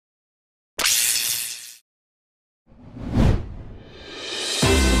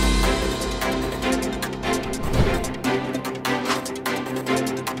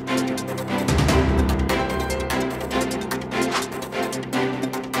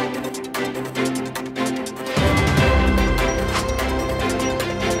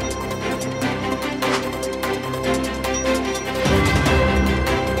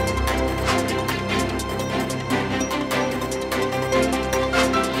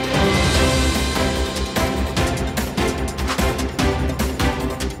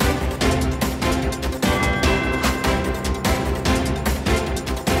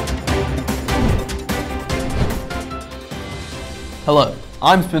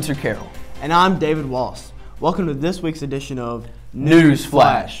I'm Spencer Carroll. And I'm David Wallace. Welcome to this week's edition of News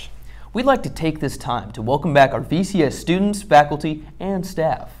Flash. We'd like to take this time to welcome back our VCS students, faculty, and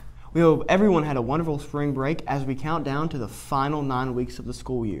staff. We hope everyone had a wonderful spring break as we count down to the final 9 weeks of the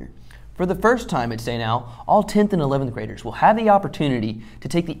school year. For the first time at St. Al, all 10th and 11th graders will have the opportunity to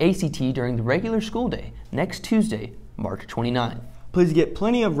take the ACT during the regular school day next Tuesday, March 29th. Please get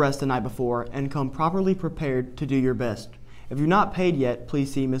plenty of rest the night before and come properly prepared to do your best. If you're not paid yet,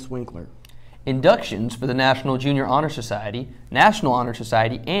 please see Miss Winkler. Inductions for the National Junior Honor Society, National Honor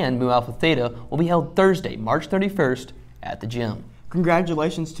Society, and Mu Alpha Theta will be held Thursday, March 31st at the gym.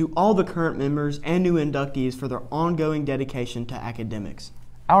 Congratulations to all the current members and new inductees for their ongoing dedication to academics.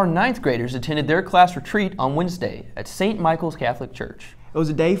 Our 9th graders attended their class retreat on Wednesday at St. Michael's Catholic Church. It was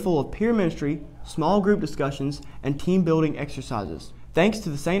a day full of peer ministry, small group discussions, and team building exercises. Thanks to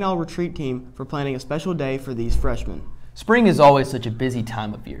the St. Al retreat team for planning a special day for these freshmen. Spring is always such a busy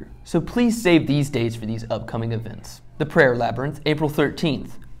time of year, so please save these dates for these upcoming events. The Prayer Labyrinth, April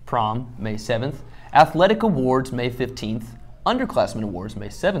 13th, Prom, May 7th, Athletic Awards, May 15th, Underclassmen Awards, May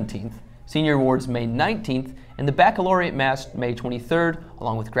 17th, Senior Awards, May 19th, and the Baccalaureate Mass, May 23rd,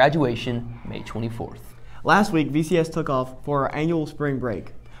 along with graduation, May 24th. Last week, VCS took off for our annual spring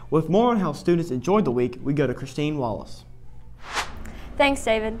break. With more on how students enjoyed the week, we go to Christine Wallace. Thanks,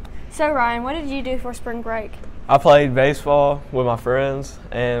 David. So, Ryan, what did you do for spring break? I played baseball with my friends,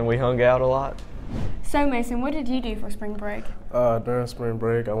 and we hung out a lot. So, Mason, what did you do for spring break? During spring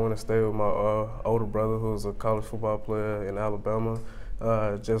break, I went to stay with my older brother, who's a college football player in Alabama.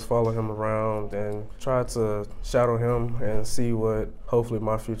 Just follow him around and try to shadow him and see what hopefully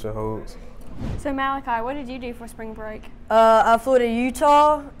my future holds. So, Malachi, what did you do for spring break? I flew to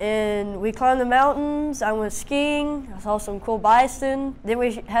Utah and we climbed the mountains. I went skiing. I saw some cool bison. Then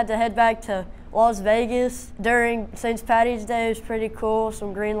we had to head back to Las Vegas during St. Patty's Day. It was pretty cool,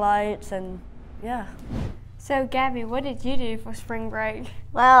 some green lights, and yeah. So, Gabby, what did you do for spring break?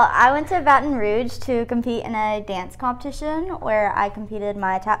 Well, I went to Baton Rouge to compete in a dance competition where I competed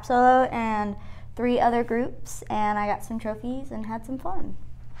my tap solo and 3 other groups, and I got some trophies and had some fun.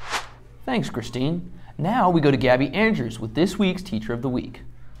 Thanks, Christine. Now we go to Gabby Andrews with this week's Teacher of the Week.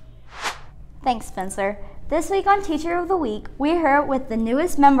 Thanks, Spencer. This week on Teacher of the Week, we're here with the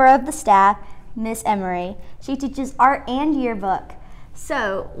newest member of the staff, Miss Emery. She teaches art and yearbook.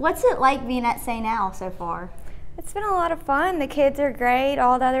 So, what's it like being at St. Al so far? It's been a lot of fun. The kids are great.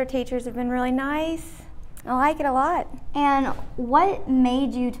 All the other teachers have been really nice. I like it a lot. And what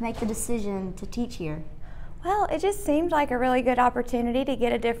made you to make the decision to teach here? Well, it just seemed like a really good opportunity to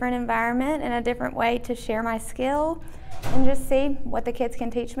get a different environment and a different way to share my skill and just see what the kids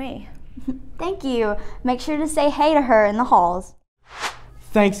can teach me. Thank you. Make sure to say hey to her in the halls.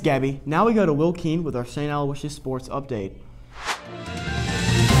 Thanks, Gabby. Now we go to Will Keene with our St. Aloysius Sports Update.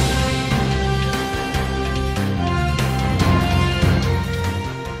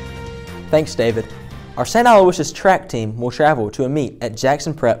 Thanks, David. Our St. Aloysius track team will travel to a meet at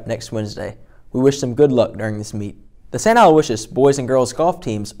Jackson Prep next Wednesday. We wish them good luck during this meet. The St. Aloysius boys and girls golf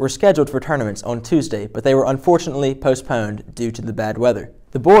teams were scheduled for tournaments on Tuesday, but they were unfortunately postponed due to the bad weather.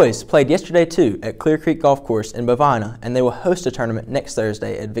 The boys played yesterday too at Clear Creek Golf Course in Bovina, and they will host a tournament next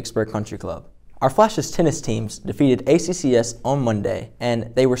Thursday at Vicksburg Country Club. Our Flashes tennis teams defeated ACCS on Monday,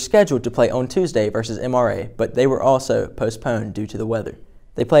 and they were scheduled to play on Tuesday versus MRA, but they were also postponed due to the weather.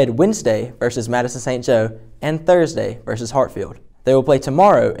 They played Wednesday versus Madison St. Joe and Thursday versus Hartfield. They will play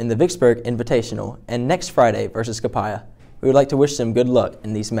tomorrow in the Vicksburg Invitational and next Friday versus Copiah. We would like to wish them good luck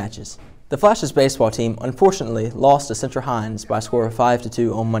in these matches. The Flashes baseball team unfortunately lost to Central Hines by a score of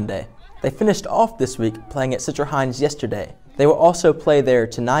 5-2 on Monday. They finished off this week playing at Central Hines yesterday. They will also play there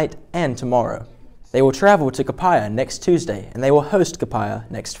tonight and tomorrow. They will travel to Copiah next Tuesday, and they will host Copiah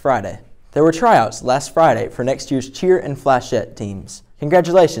next Friday. There were tryouts last Friday for next year's cheer and flashette teams.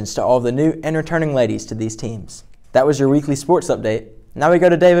 Congratulations to all the new and returning ladies to these teams. That was your weekly sports update. Now we go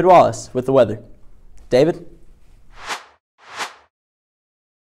to David Wallace with the weather. David?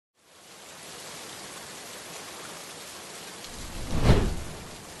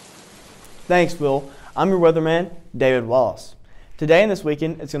 Thanks, Will. I'm your weatherman, David Wallace. Today and this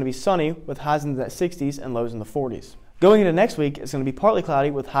weekend, it's going to be sunny with highs in the 60s and lows in the 40s. Going into next week, it's going to be partly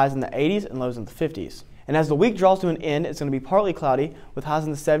cloudy with highs in the 80s and lows in the 50s. And as the week draws to an end, it's going to be partly cloudy with highs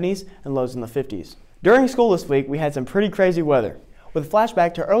in the 70s and lows in the 50s. During school this week, we had some pretty crazy weather. With a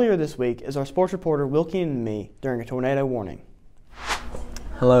flashback to earlier this week is our sports reporter Will Keene and me during a tornado warning.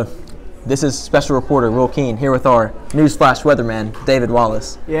 Hello. This is special reporter Will Keene here with our Newsflash weatherman, David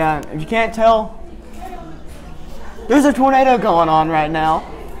Wallace. Yeah, if you can't tell, there's a tornado going on right now.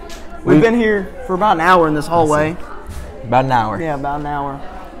 We've been here for about an hour in this hallway. About an hour. Yeah, about an hour.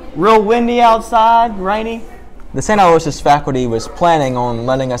 Real windy outside, rainy. The St. Aloysius faculty was planning on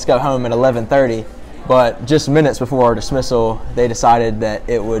letting us go home at 11:30, but just minutes before our dismissal, they decided that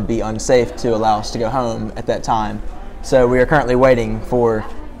it would be unsafe to allow us to go home at that time. So we are currently waiting for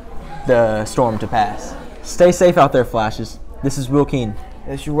the storm to pass. Stay safe out there, Flashes. This is Will Keene.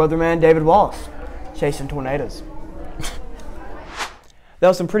 It's your weatherman, David Wallace, chasing tornadoes. That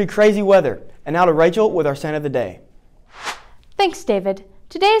was some pretty crazy weather. And now to Rachel with our saint of the day. Thanks, David.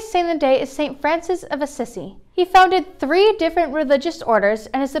 Today's saint of the day is St. Francis of Assisi. He founded 3 different religious orders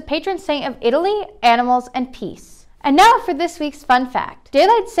and is the patron saint of Italy, animals, and peace. And now for this week's fun fact.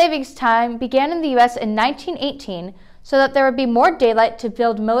 Daylight savings time began in the U.S. in 1918 so that there would be more daylight to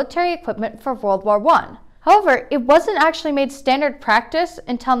build military equipment for World War I. However, it wasn't actually made standard practice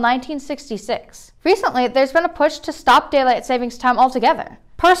until 1966. Recently, there's been a push to stop daylight savings time altogether.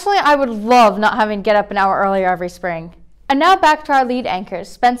 Personally, I would love not having to get up an hour earlier every spring. And now back to our lead anchors,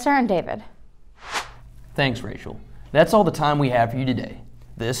 Spencer and David. Thanks, Rachel. That's all the time we have for you today.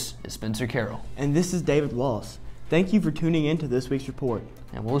 This is Spencer Carroll. And this is David Wallace. Thank you for tuning in to this week's report.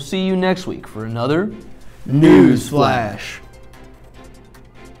 And we'll see you next week for another News Flash.